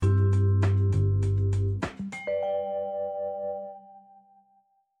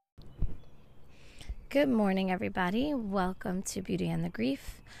Good morning, everybody. Welcome to Beauty and the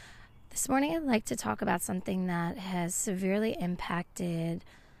Grief. This morning, I'd like to talk about something that has severely impacted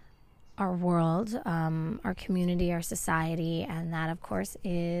our world, our community, our society, and that, of course,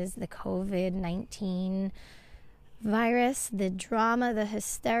 is the COVID-19 virus, the drama, the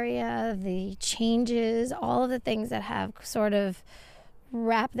hysteria, the changes, all of the things that have sort of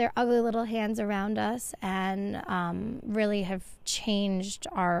wrapped their ugly little hands around us and really have changed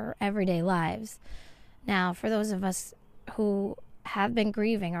our everyday lives. Now, for those of us who have been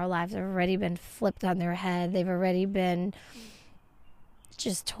grieving, our lives have already been flipped on their head. They've already been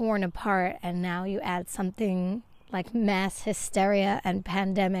just torn apart. And now you add something like mass hysteria and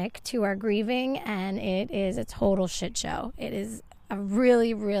pandemic to our grieving, and it is a total shit show. It is a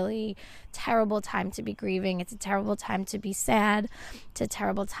really, really terrible time to be grieving. It's a terrible time to be sad. It's a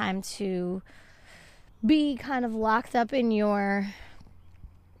terrible time to be kind of locked up in your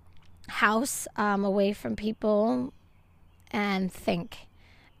house, away from people, and think.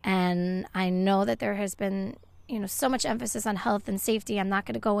 And I know that there has been, so much emphasis on health and safety. I'm not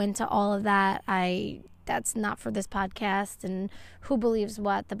going to go into all of that. That's not for this podcast and who believes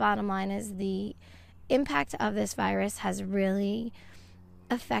what. The bottom line is the impact of this virus has really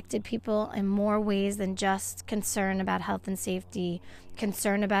affected people in more ways than just concern about health and safety,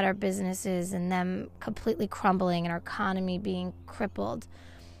 concern about our businesses and them completely crumbling and our economy being crippled.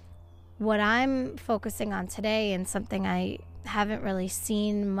 What I'm focusing on today, and something I haven't really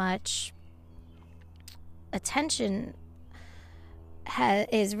seen much attention,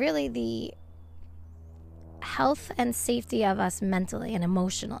 is really the health and safety of us mentally and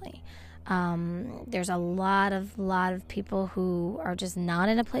emotionally. There's a lot of people who are just not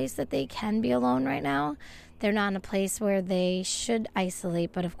in a place that they can be alone right now. They're not in a place where they should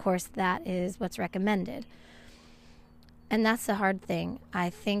isolate, but of course that is what's recommended. And that's the hard thing. I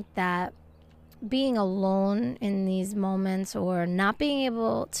think that being alone in these moments or not being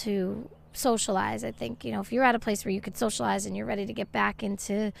able to socialize, I think, if you're at a place where you could socialize and you're ready to get back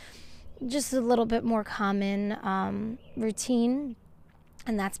into just a little bit more common routine,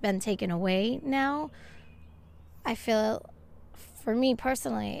 and that's been taken away now, I feel, for me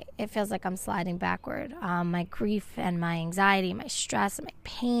personally, it feels like I'm sliding backward. My grief and my anxiety, my stress and my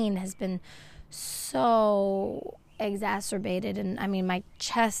pain has been so exacerbated. And my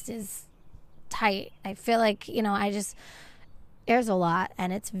chest is tight. I feel like, there's a lot,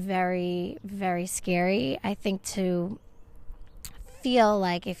 and it's very, very scary. I think to feel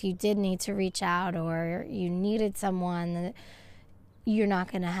like if you did need to reach out or you needed someone, you're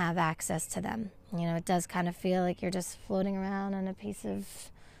not going to have access to them. It does kind of feel like you're just floating around on a piece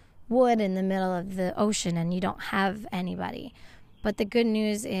of wood in the middle of the ocean and you don't have anybody. But the good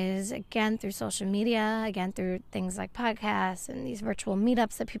news is, again, through social media, again, through things like podcasts and these virtual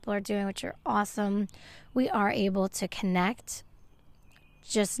meetups that people are doing, which are awesome, we are able to connect,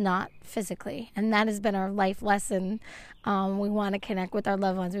 just not physically. And that has been our life lesson. We want to connect with our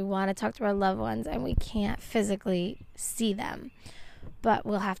loved ones. We want to talk to our loved ones, and we can't physically see them. But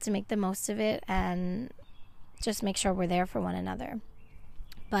we'll have to make the most of it and just make sure we're there for one another.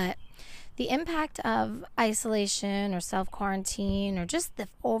 But the impact of isolation or self-quarantine or just the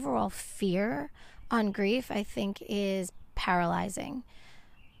overall fear on grief, I think, is paralyzing.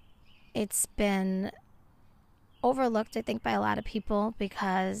 It's been overlooked, I think, by a lot of people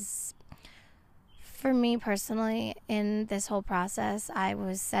because for me personally, in this whole process, I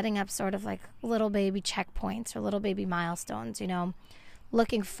was setting up sort of like little baby checkpoints or little baby milestones,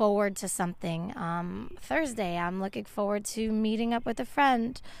 looking forward to something. Thursday, I'm looking forward to meeting up with a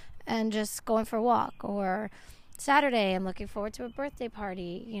friend and just going for a walk. Or Saturday, I'm looking forward to a birthday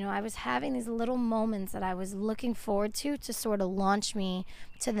party. I was having these little moments that I was looking forward to sort of launch me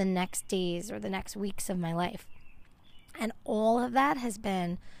to the next days or the next weeks of my life. And all of that has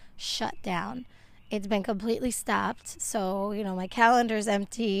been shut down. It's been completely stopped. So, my calendar's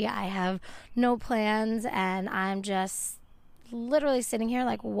empty. I have no plans, and I'm just literally sitting here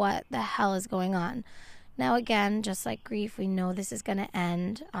like, what the hell is going on? Now, again, just like grief, we know this is going to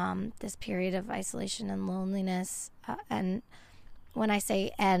end, this period of isolation and loneliness. And when I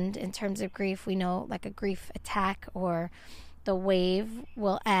say end in terms of grief, we know like a grief attack or the wave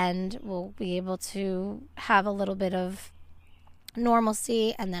will end. We'll be able to have a little bit of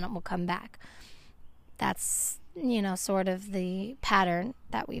normalcy, and then it will come back. That's, sort of the pattern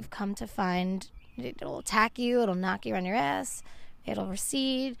that we've come to find. It'll attack you. It'll knock you on your ass. It'll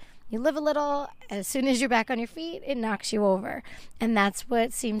recede. You live a little. As soon as you're back on your feet, it knocks you over. And that's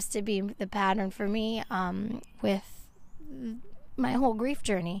what seems to be the pattern for me with my whole grief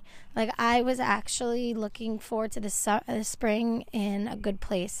journey. Like, I was actually looking forward to the spring in a good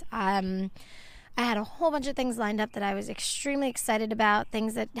place. I had a whole bunch of things lined up that I was extremely excited about,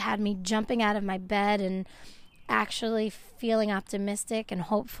 things that had me jumping out of my bed and actually feeling optimistic and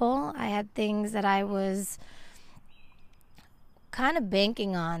hopeful. I had things that I was kind of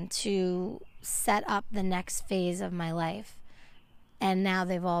banking on to set up the next phase of my life. And now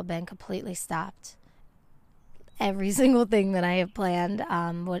they've all been completely stopped. Every single thing that I have planned,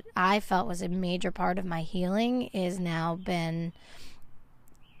 what I felt was a major part of my healing, is now been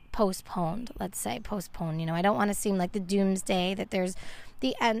postponed. Let's say postponed. I don't want to seem like the doomsday, that there's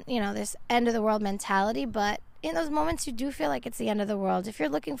the end, this end of the world mentality, but in those moments you do feel like it's the end of the world. If you're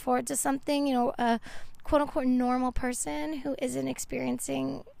looking forward to something, a quote unquote normal person who isn't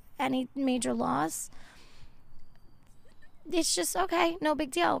experiencing any major loss, it's just okay, no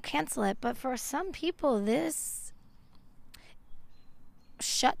big deal, cancel it. But for some people, this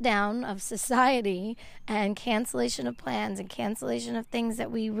shutdown of society and cancellation of plans and cancellation of things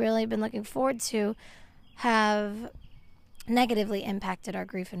that we really have been looking forward to have negatively impacted our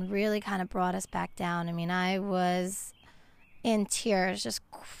grief and really kind of brought us back down. I mean, I was in tears, just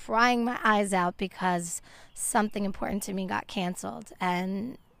crying my eyes out because something important to me got canceled.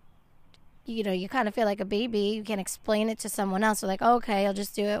 And you kind of feel like a baby. You can't explain it to someone else. They're like, okay, I'll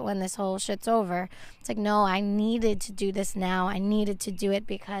just do it when this whole shit's over. It's like, no, I needed to do this now. I needed to do it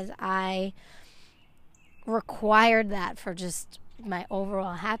because I required that for just my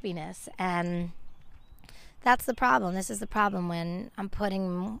overall happiness. And that's the problem. This is the problem when I'm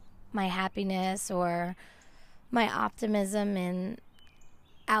putting my happiness or my optimism in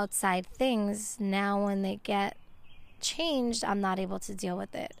outside things. Now when they get changed, I'm not able to deal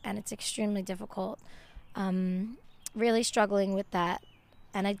with it, and it's extremely difficult. Really struggling with that,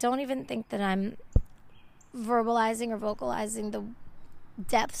 and I don't even think that I'm verbalizing or vocalizing the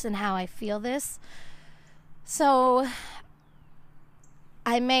depths and how I feel this. So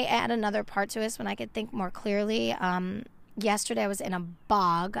I may add another part to this when I could think more clearly. Yesterday I was in a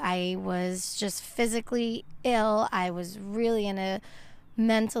bog. I was just physically ill. I was really in a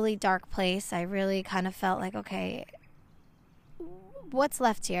mentally dark place. I really kind of felt like, okay, what's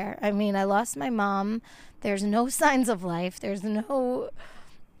left here? I mean, I lost my mom. There's no signs of life. There's no...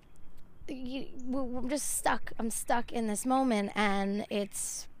 I'm just stuck. I'm stuck in this moment, and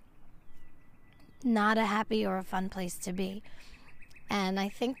it's not a happy or a fun place to be. And I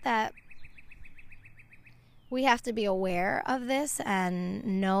think that we have to be aware of this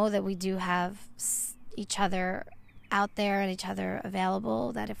and know that we do have each other out there and each other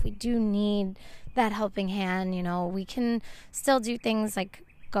available, that if we do need that helping hand, we can still do things like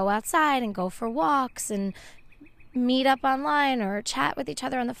go outside and go for walks and meet up online or chat with each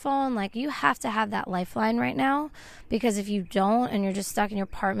other on the phone. Like, you have to have that lifeline right now, because if you don't and you're just stuck in your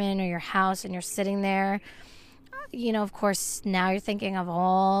apartment or your house and you're sitting there, of course, now you're thinking of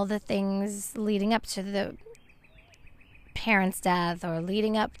all the things leading up to the parent's death or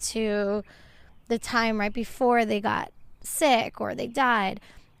leading up to the time right before they got sick or they died,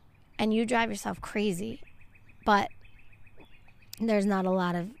 and you drive yourself crazy. But there's not a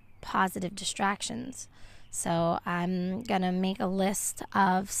lot of positive distractions. So I'm going to make a list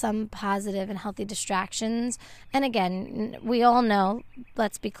of some positive and healthy distractions. And again, we all know,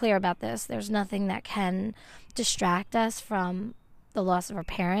 let's be clear about this, there's nothing that can distract us from the loss of our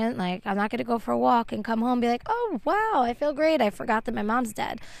parent. Like, I'm not going to go for a walk and come home and be like, oh, wow, I feel great. I forgot that my mom's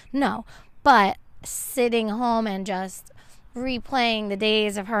dead. No. But sitting home and just replaying the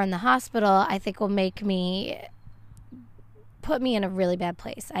days of her in the hospital, I think will put me in a really bad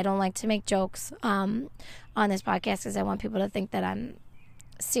place. I don't like to make jokes on this podcast because I want people to think that I'm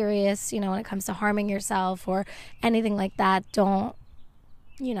serious, when it comes to harming yourself or anything like that. Don't,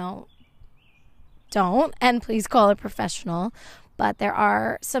 and please call a professional. But there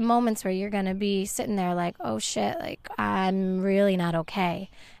are some moments where you're going to be sitting there like, oh shit, like, I'm really not okay.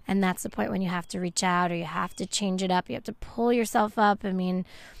 And that's the point when you have to reach out, or you have to change it up. You have to pull yourself up. I mean,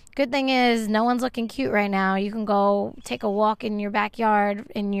 good thing is no one's looking cute right now. You can go take a walk in your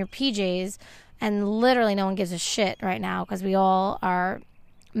backyard in your PJs, and literally no one gives a shit right now because we all are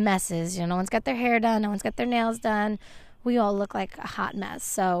messes. No one's got their hair done. No one's got their nails done. We all look like a hot mess.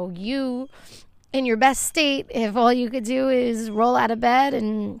 So you, in your best state, if all you could do is roll out of bed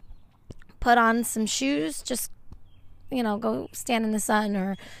and put on some shoes, just, go stand in the sun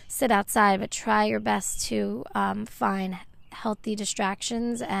or sit outside, but try your best to find healthy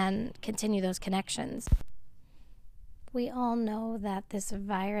distractions and continue those connections. We all know that this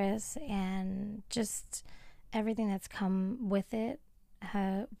virus and just everything that's come with it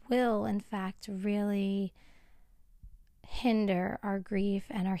will, in fact, really hinder our grief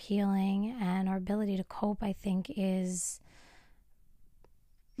and our healing, and our ability to cope, I think, is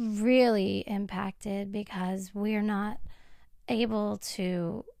really impacted because we're not able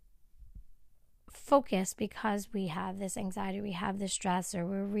to focus because we have this anxiety, we have this stress, or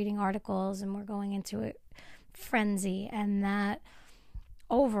we're reading articles and we're going into a frenzy. And that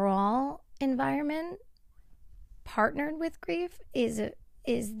overall environment partnered with grief is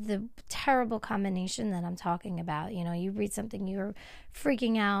the terrible combination that I'm talking about. You know, you read something, you're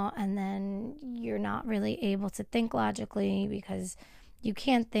freaking out, and then you're not really able to think logically because you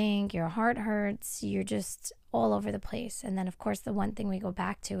can't think, your heart hurts, you're just all over the place. And then, of course, the one thing we go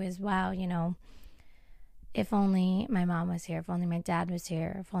back to is, wow, you know, if only my mom was here, if only my dad was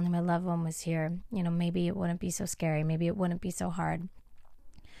here, if only my loved one was here, you know, maybe it wouldn't be so scary, maybe it wouldn't be so hard.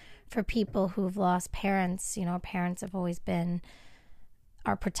 For people who've lost parents, you know, parents have always been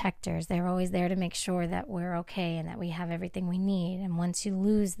our protectors. They're always there to make sure that we're okay and that we have everything we need. And once you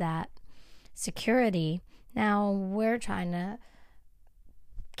lose that security, now we're trying to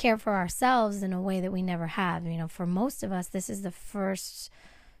care for ourselves in a way that we never have. You know, for most of us, this is the first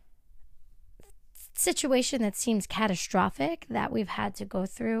situation that seems catastrophic that we've had to go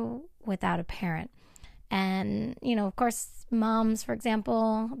through without a parent. And, you know, of course, moms, for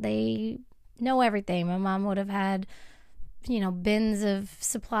example, they know everything. My mom would have had, you know, bins of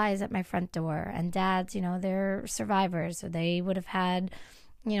supplies at my front door. And dads, you know, they're survivors. So they would have had,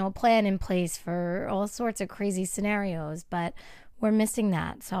 you know, a plan in place for all sorts of crazy scenarios. But we're missing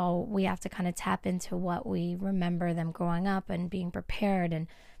that. So we have to kind of tap into what we remember them growing up and being prepared and,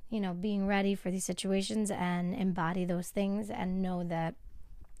 you know, being ready for these situations and embody those things and know that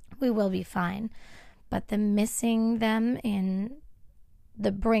we will be fine. But the missing them in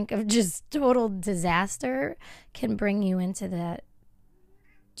the brink of just total disaster can bring you into that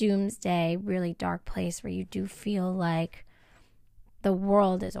doomsday, really dark place where you do feel like the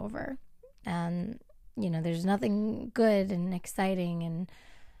world is over. And, you know, there's nothing good and exciting, and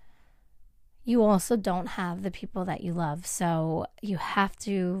you also don't have the people that you love. So you have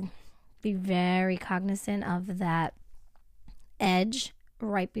to be very cognizant of that edge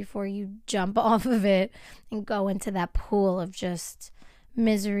right before you jump off of it and go into that pool of just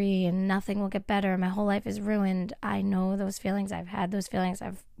misery and nothing will get better. My whole life is ruined. I know those feelings. I've had those feelings.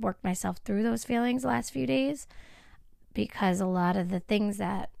 I've worked myself through those feelings the last few days because a lot of the things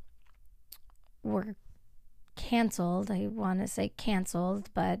that were canceled, I want to say canceled,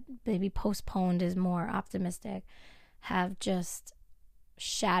 but maybe postponed is more optimistic, have just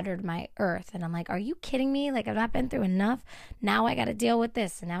shattered my earth. And I'm like, are you kidding me? Like, I've not been through enough. Now I got to deal with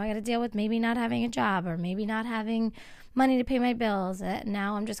this. And now I got to deal with maybe not having a job or maybe not having money to pay my bills.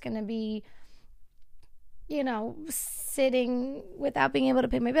 Now I'm just going to be, you know, sitting without being able to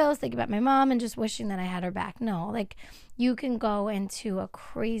pay my bills, thinking about my mom and just wishing that I had her back. No, like, you can go into a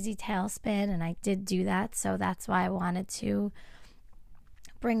crazy tailspin, and I did do that. So that's why I wanted to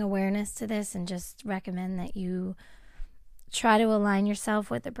bring awareness to this and just recommend that you try to align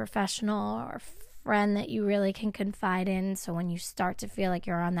yourself with a professional or friend that you really can confide in. So when you start to feel like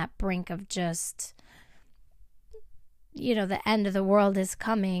you're on that brink of just, you know, the end of the world is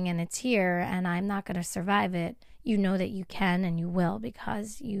coming and it's here and I'm not going to survive it, you know that you can and you will,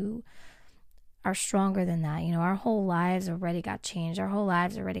 because you are stronger than that. You know, our whole lives already got changed. Our whole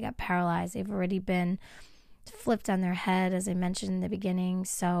lives already got paralyzed. They've already been flipped on their head, as I mentioned in the beginning.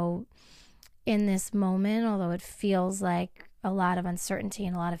 So in this moment, although it feels like a lot of uncertainty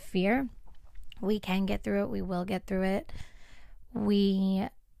and a lot of fear, we can get through it. We will get through it. We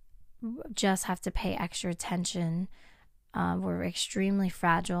just have to pay extra attention. We're extremely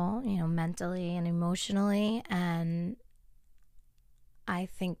fragile, you know, mentally and emotionally. And I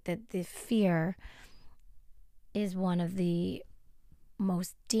think that the fear is one of the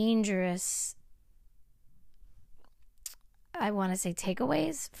most dangerous, I want to say,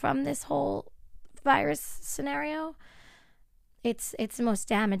 takeaways from this whole virus scenario. It's the most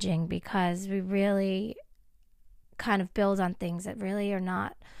damaging because we really kind of build on things that really are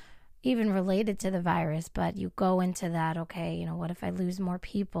not even related to the virus, but you go into that, okay, you know, what if I lose more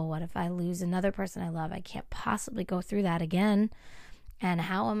people? What if I lose another person I love? I can't possibly go through that again. And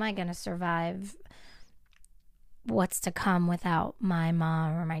how am I going to survive what's to come without my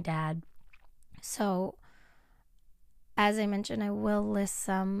mom or my dad? So, as I mentioned, I will list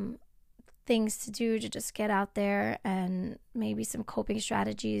some things to do to just get out there and maybe some coping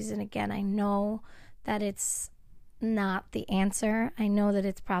strategies. And again, I know that it's not the answer. I know that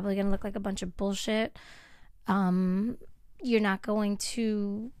it's probably going to look like a bunch of bullshit. You're not going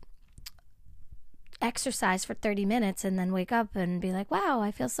to exercise for 30 minutes and then wake up and be like, wow,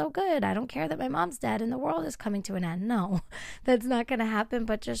 I feel so good. I don't care that my mom's dead and the world is coming to an end. No, that's not going to happen.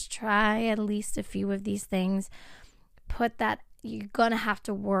 But just try at least a few of these things. Put that you're going to have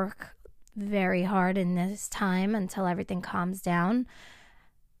to work very hard in this time until everything calms down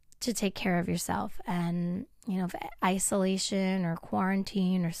to take care of yourself. And, if isolation or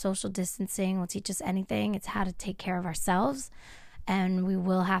quarantine or social distancing will teach us anything, it's how to take care of ourselves. And we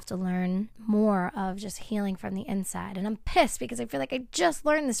will have to learn more of just healing from the inside. And I'm pissed because I feel like I just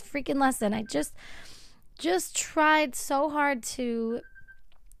learned this freaking lesson. I just tried so hard to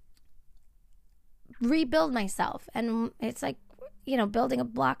rebuild myself. And it's like, building a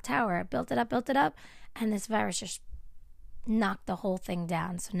block tower. I built it up. And this virus just knocked the whole thing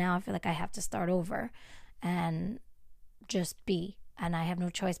down. So now I feel like I have to start over and just be. And I have no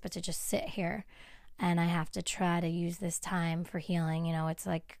choice but to just sit here. And I have to try to use this time for healing. It's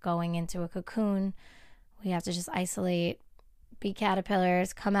like going into a cocoon. We have to just isolate, be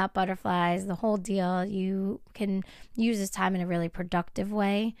caterpillars, come out butterflies, the whole deal. You can use this time in a really productive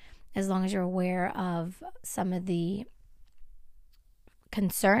way as long as you're aware of some of the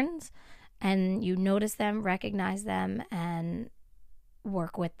concerns and you notice them, recognize them, and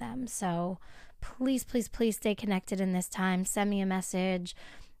work with them. So please, please, please stay connected in this time. Send me a message.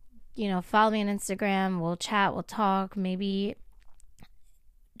 Follow me on Instagram. We'll chat, we'll talk, maybe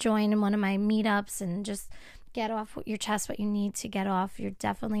join in one of my meetups and just get off your chest what you need to get off. You're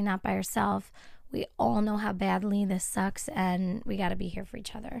definitely not by yourself. We all know how badly this sucks, and we got to be here for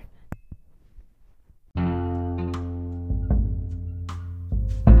each other.